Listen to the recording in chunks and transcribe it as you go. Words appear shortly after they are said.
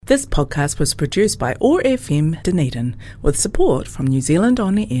This podcast was produced by OARsome Dunedin with support from New Zealand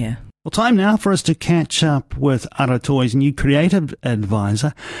On the Air. Well, time now for us to catch up with Ara Toi's new creative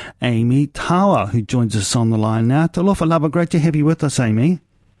advisor, Amie Taua, who joins us on the line now. Talofa lava, great to have you with us, Amie.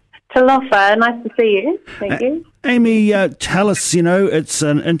 Talofa, nice to see you. Thank you. Amie, tell us, it's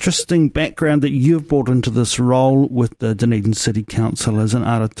an interesting background that you've brought into this role with the Dunedin City Council as an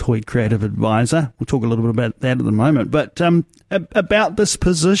Ara Toi creative advisor. We'll talk a little bit about that at the moment. But about this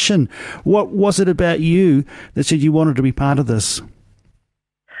position, what was it about you that said you wanted to be part of this?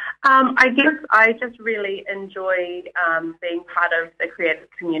 I guess I just really enjoyed being part of the creative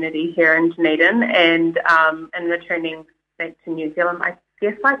community here in Dunedin and returning back to New Zealand. I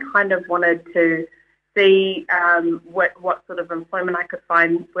guess I kind of wanted to see what sort of employment I could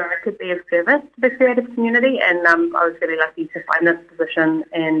find where I could be of service to the creative community, and I was really lucky to find this position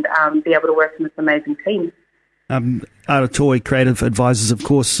and be able to work in this amazing team. Ara Toi Creative Advisors, of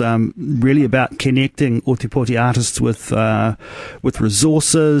course, really about connecting Ōtepoti artists with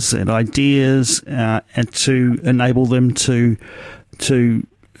resources and ideas, and to enable them to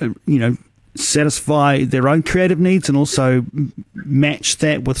satisfy their own creative needs and also match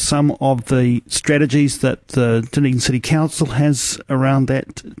that with some of the strategies that the Dunedin City Council has around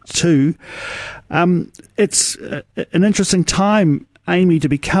that too. It's an interesting time, Amie, to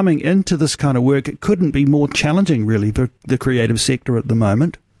be coming into this kind of work. It couldn't be more challenging, really, for the creative sector at the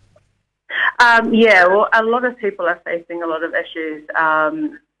moment. Well, a lot of people are facing a lot of issues,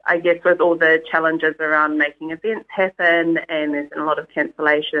 I guess, with all the challenges around making events happen, and there's been a lot of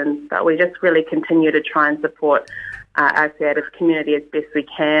cancellations, but we just really continue to try and support our creative community as best we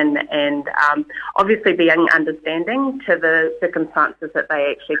can, and obviously being understanding to the circumstances that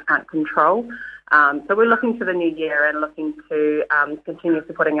they actually can't control. So we're looking to the new year and looking to continue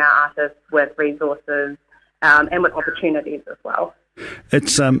supporting our artists with resources and with opportunities as well.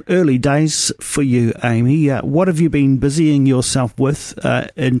 It's early days for you, Amie. What have you been busying yourself with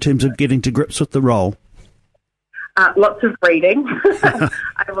in terms of getting to grips with the role? Lots of reading. I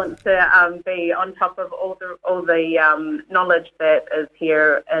want to be on top of all the knowledge that is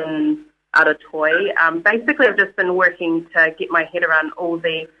here in Ara Toi. Basically, I've just been working to get my head around all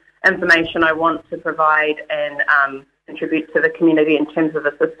the information I want to provide and contribute to the community in terms of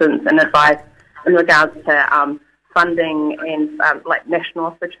assistance and advice in regards to funding and national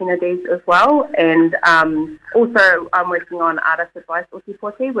opportunities as well. And also I'm working on Artist Advice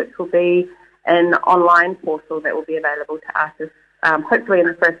Ōtepoti, which will be an online portal that will be available to artists hopefully in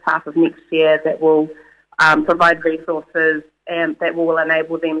the first half of next year, that will provide resources and that will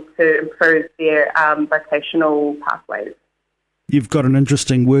enable them to improve their vocational pathways. You've got an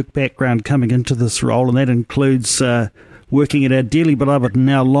interesting work background coming into this role, and that includes working at our dearly beloved,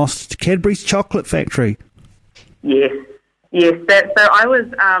 now lost, Cadbury's chocolate factory. Yes. So I was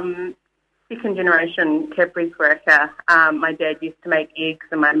second generation Cadbury's worker. My dad used to make eggs,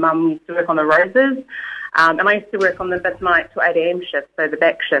 and my mum used to work on the roses. And I used to work on the midnight to 8 a.m. shift, so the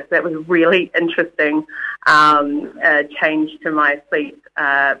back shift. That was really interesting change to my sleep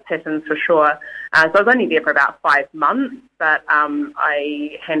patterns for sure. So I was only there for about 5 months, but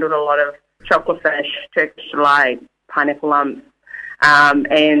I handled a lot of chocolate fish, Turkish delight, pineapple lumps,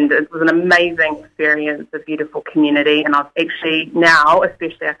 and it was an amazing experience, a beautiful community, and I've actually now,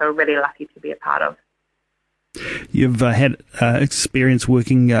 especially, I feel really lucky to be a part of. You've had experience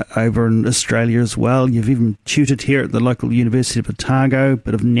working over in Australia as well. You've even tutored here at the local University of Otago, a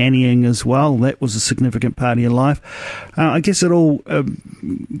bit of nannying as well. That was a significant part of your life. I guess it all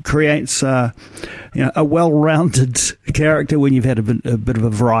creates a well-rounded character when you've had a bit of a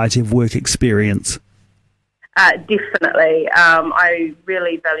variety of work experience. Definitely. I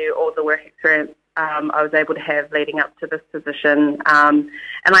really value all the work experience I was able to have leading up to this position.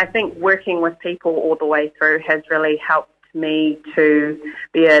 And I think working with people all the way through has really helped me to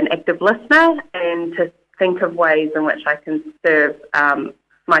be an active listener and to think of ways in which I can serve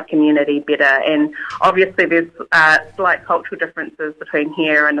my community better. And obviously there's slight cultural differences between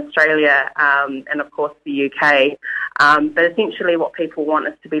here and Australia and of course the UK. But essentially what people want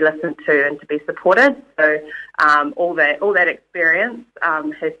is to be listened to and to be supported. So all that experience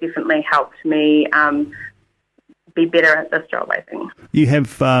has definitely helped me be better at this job, I think. You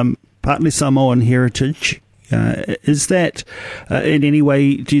have partly Samoan heritage. Is that in any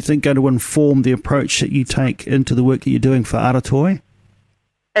way, do you think, going to inform the approach that you take into the work that you're doing for Ara Toi?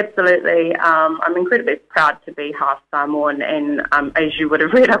 Absolutely. I'm incredibly proud to be half Samoan, and as you would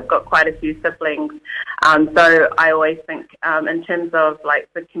have read, I've got quite a few siblings. So I always think in terms of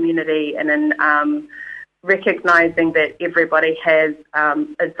the community and in recognising that everybody is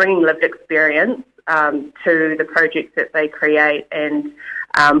bringing lived experience to the projects that they create, and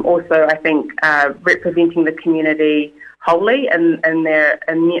also I think representing the community wholly in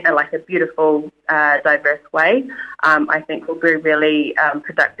like a beautiful, diverse way, I think will be really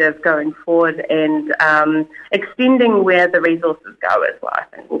productive going forward, and extending where the resources go as well, I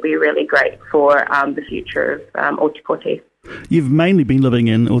think will be really great for the future of Ōtepoti. You've mainly been living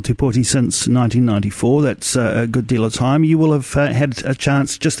in Ōtepoti since 1994. That's a good deal of time. You will have had a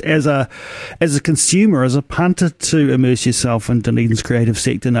chance, just as a consumer, as a punter, to immerse yourself in Dunedin's creative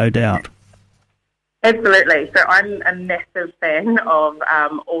sector, no doubt. Absolutely. So I'm a massive fan of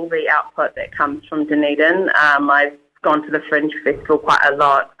all the output that comes from Dunedin. I've gone to the Fringe Festival quite a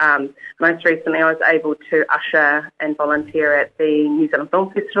lot. Most recently I was able to usher and volunteer at the New Zealand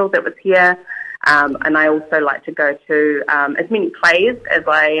Film Festival that was here. And I also like to go to as many plays as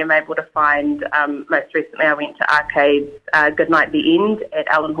I am able to find. Most recently I went to Arcade's Goodnight the End at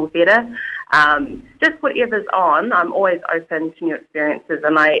Allen Hall Theatre. Just whatever's on, I'm always open to new experiences,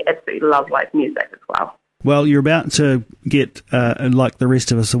 and I absolutely love live music as well. Well, you're about to get, like the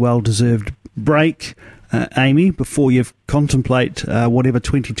rest of us, a well-deserved break, Amie, before you contemplate whatever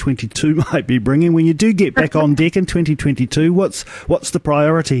 2022 might be bringing. When you do get back on deck in 2022, what's the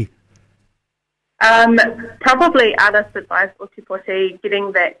priority? Probably Artist Advice Ōtepoti,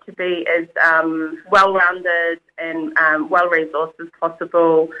 getting that to be as well-rounded and well-resourced as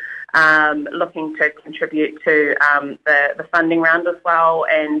possible, looking to contribute to the funding round as well,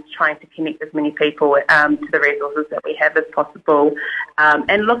 and trying to connect as many people to the resources that we have as possible,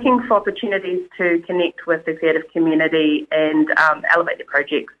 and looking for opportunities to connect with the creative community and elevate the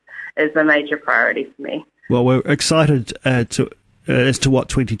projects is a major priority for me. Well, we're excited as to what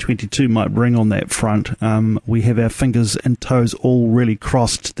 2022 might bring on that front. We have our fingers and toes all really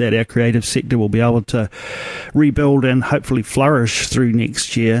crossed that our creative sector will be able to rebuild and hopefully flourish through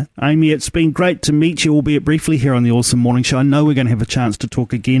next year. Amie, it's been great to meet you, albeit briefly, here on the OARsome Morning Show. I know we're going to have a chance to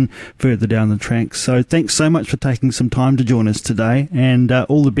talk again further down the track. So thanks so much for taking some time to join us today, and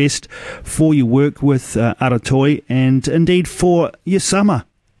all the best for your work with Ara Toi, and indeed for your summer.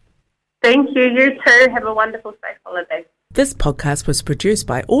 Thank you. You too. Have a wonderful, safe holiday. This podcast was produced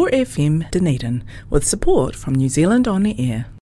by OARfm Dunedin with support from New Zealand On the Air.